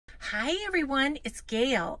Hi everyone, it's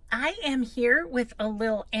Gail. I am here with a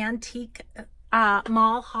little antique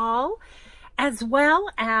mall haul, as well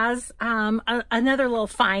as another little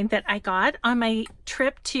find that I got on my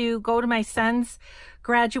trip to go to my son's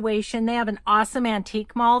graduation. They have an awesome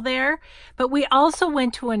antique mall there, but we also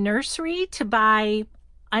went to a nursery to buy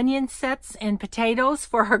onion sets and potatoes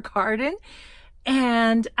for our garden.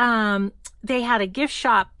 And they had a gift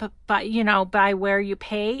shop, but you know, by where you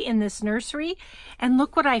pay in this nursery. And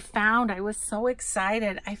look what I found. I was so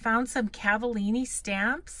excited. I found some Cavallini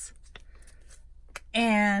stamps,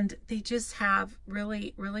 and they just have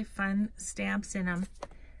really, really fun stamps in them.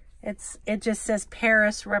 It just says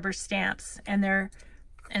Paris rubber stamps, and they're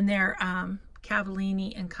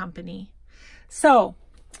Cavallini and Company. So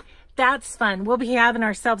that's fun. We'll be having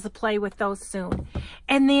ourselves a play with those soon.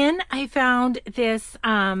 And then I found this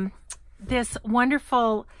this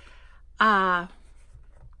wonderful Del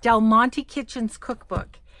Monte Kitchens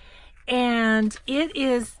cookbook. And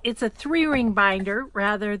it's a 3-ring binder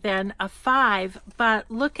rather than a 5,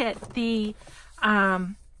 but look at the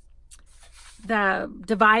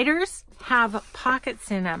dividers have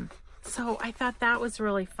pockets in them. So I thought that was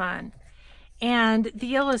really fun. And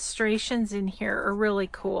the illustrations in here are really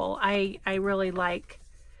cool. I really like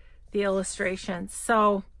the illustrations.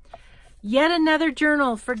 So yet another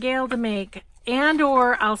journal for Gail to make, and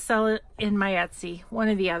or I'll sell it in my Etsy, one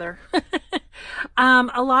or the other.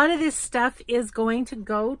 A lot of this stuff is going to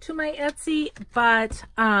go to my Etsy, but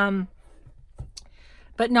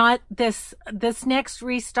not this next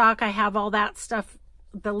restock. I have all that stuff,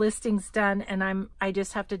 the listings done, and I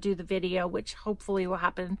just have to do the video, which hopefully will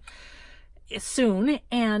happen soon.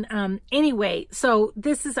 And anyway, so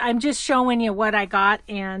I'm just showing you what I got,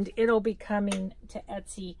 and it'll be coming to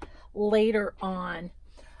Etsy later on.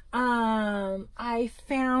 I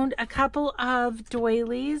found a couple of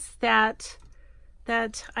doilies that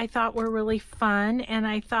I thought were really fun, and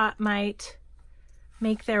I thought might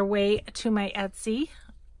make their way to my Etsy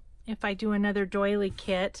if I do another doily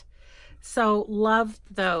kit. So loved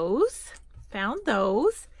those, found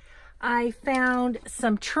those. I found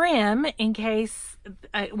some trim in case,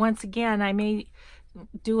 once again, I may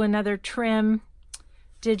do another trim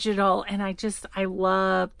digital, and I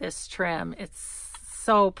love this trim. It's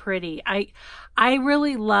so pretty. I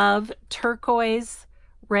really love turquoise,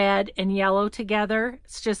 red, and yellow together.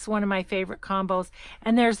 It's just one of my favorite combos.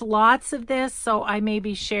 And there's lots of this, so I may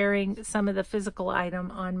be sharing some of the physical item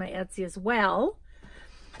on my Etsy as well.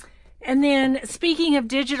 And then speaking of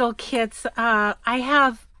digital kits, I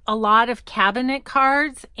have a lot of cabinet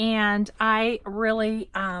cards, and I'm really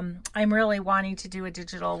wanting to do a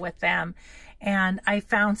digital with them. And I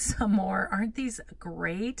found some more. Aren't these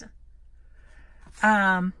great?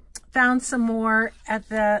 Found some more at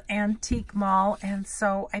the antique mall, and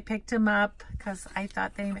so I picked them up because I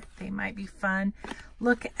thought they might be fun.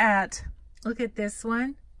 Look at this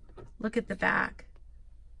one. Look at the back.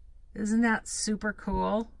 Isn't that super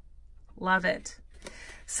cool? Love it.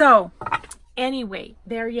 So anyway,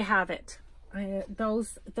 there you have it.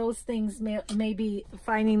 Those things may be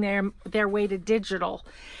finding their way to digital.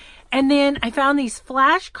 And then I found these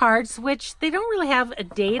flashcards, which they don't really have a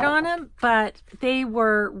date on them, but they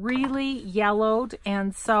were really yellowed,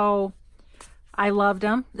 and so I loved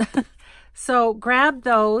them. So grab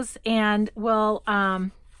those, and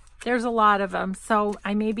there's a lot of them, so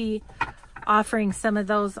I may be offering some of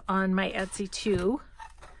those on my Etsy too.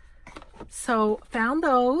 So found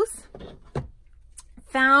those.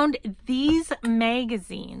 Found these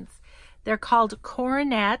magazines. They're called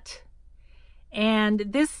Coronet, and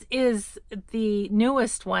this is the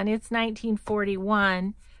newest one. It's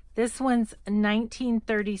 1941. This one's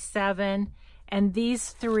 1937, and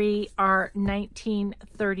these 3 are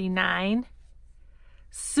 1939.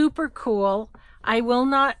 Super cool. I will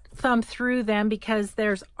not thumb through them because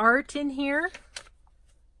there's art in here.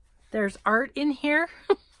 There's art in here.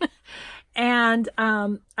 And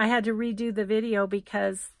I had to redo the video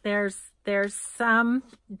because there's some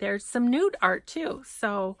nude art too.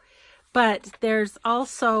 So, but there's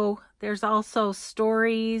also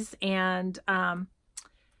stories and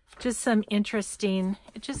just some interesting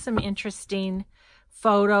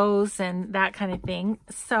photos and that kind of thing.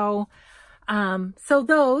 So so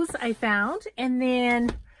those I found. And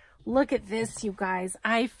then look at this, you guys.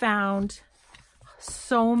 I found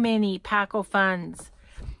so many Paco funds.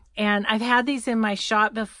 And I've had these in my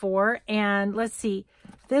shop before, and let's see,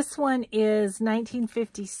 this one is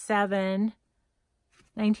 1957,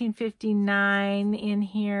 1959 in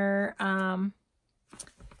here, and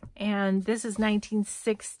this is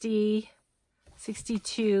 1960,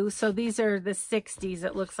 62, so these are the 60s,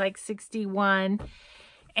 it looks like 61,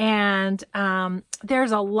 And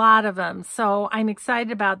there's a lot of them. So I'm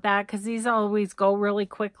excited about that because these always go really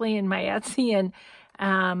quickly in my Etsy. And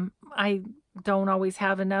I don't always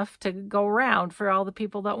have enough to go around for all the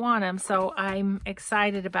people that want them. So I'm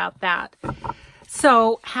excited about that.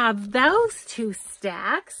 So have those 2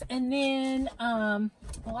 stacks. And then the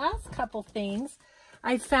last couple things,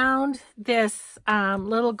 I found this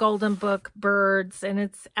little golden book, Birds, and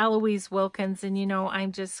it's Eloise Wilkins. And you know,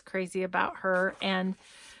 I'm just crazy about her. And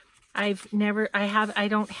I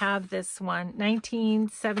don't have this one.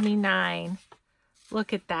 1979.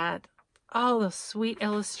 Look at that. All the sweet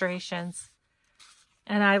illustrations.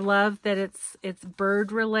 And I love that it's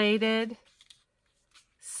bird related.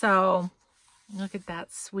 So look at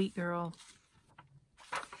that sweet girl.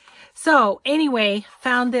 So anyway,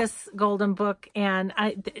 found this golden book, and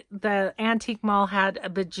the Antique Mall had a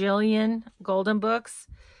bajillion golden books,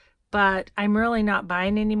 but I'm really not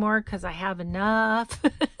buying anymore because I have enough.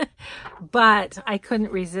 But I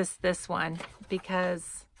couldn't resist this one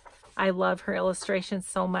because I love her illustrations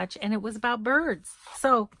so much, and it was about birds.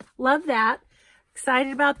 So love that.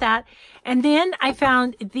 Excited about that. And then I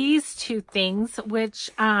found these 2 things, which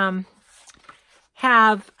have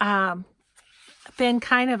been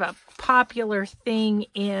kind of a popular thing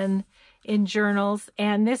in journals.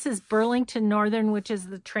 And this is Burlington Northern, which is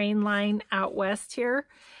the train line out west here.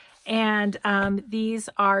 And these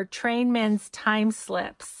are Trainmen's time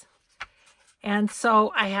slips. And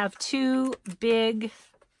so I have 2 big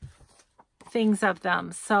things of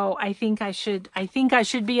them. So I think I should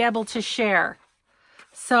be able to share.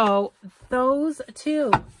 So those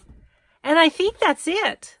 2. And I think that's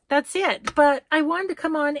it. That's it. But I wanted to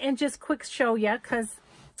come on and just quick show you because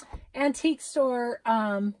antique store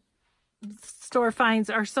finds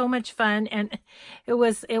are so much fun, and it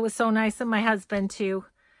was so nice of my husband to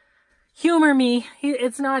humor me.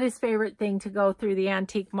 It's not his favorite thing to go through the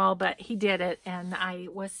antique mall, but he did it, and I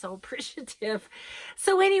was so appreciative.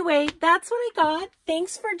 So anyway, that's what I got.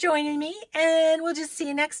 Thanks for joining me, and we'll just see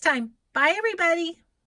you next time. Bye, everybody.